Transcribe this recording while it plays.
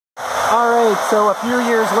Okay, so a few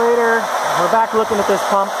years later, we're back looking at this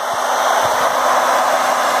pump.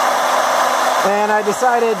 And I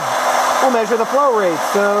decided we'll measure the flow rate.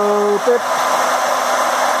 So,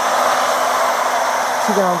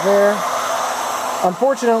 2 gallons there.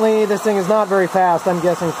 Unfortunately, this thing is not very fast. I'm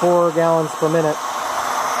guessing 4 gallons per minute.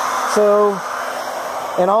 So,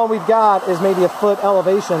 and all we've got is maybe a foot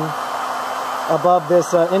elevation above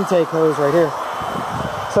this intake hose right here.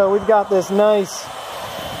 So we've got this nice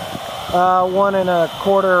 1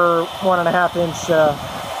 1/4, 1.5 inch,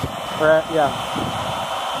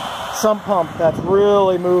 sump pump that's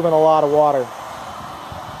really moving a lot of water.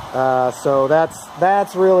 So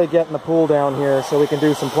that's really getting the pool down here so we can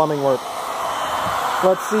do some plumbing work.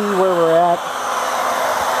 Let's see where we're at.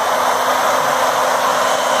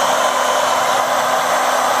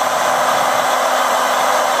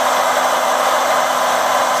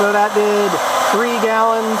 So that did 3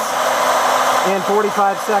 gallons in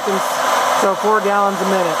 45 seconds, so 4 gallons a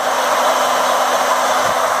minute.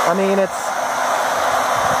 I mean, it's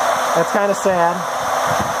kind of sad.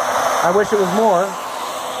 I wish it was more.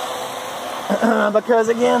 Because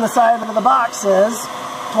again, the side of the box says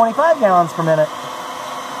 25 gallons per minute.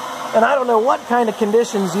 And I don't know what kind of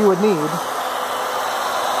conditions you would need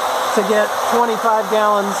to get 25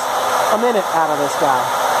 gallons a minute out of this guy.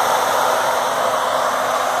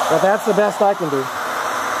 But that's the best I can do.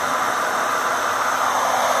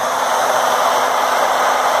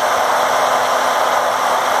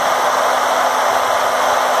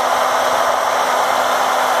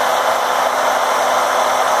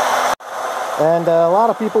 And a lot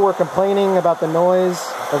of people were complaining about the noise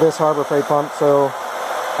of this Harbor Freight pump, so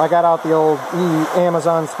I got out the old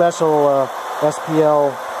Amazon special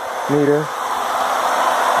SPL meter.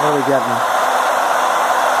 What are we getting?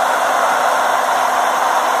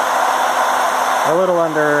 A little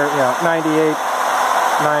under, 98,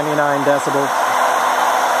 99 decibels.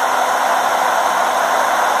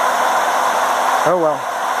 Oh well.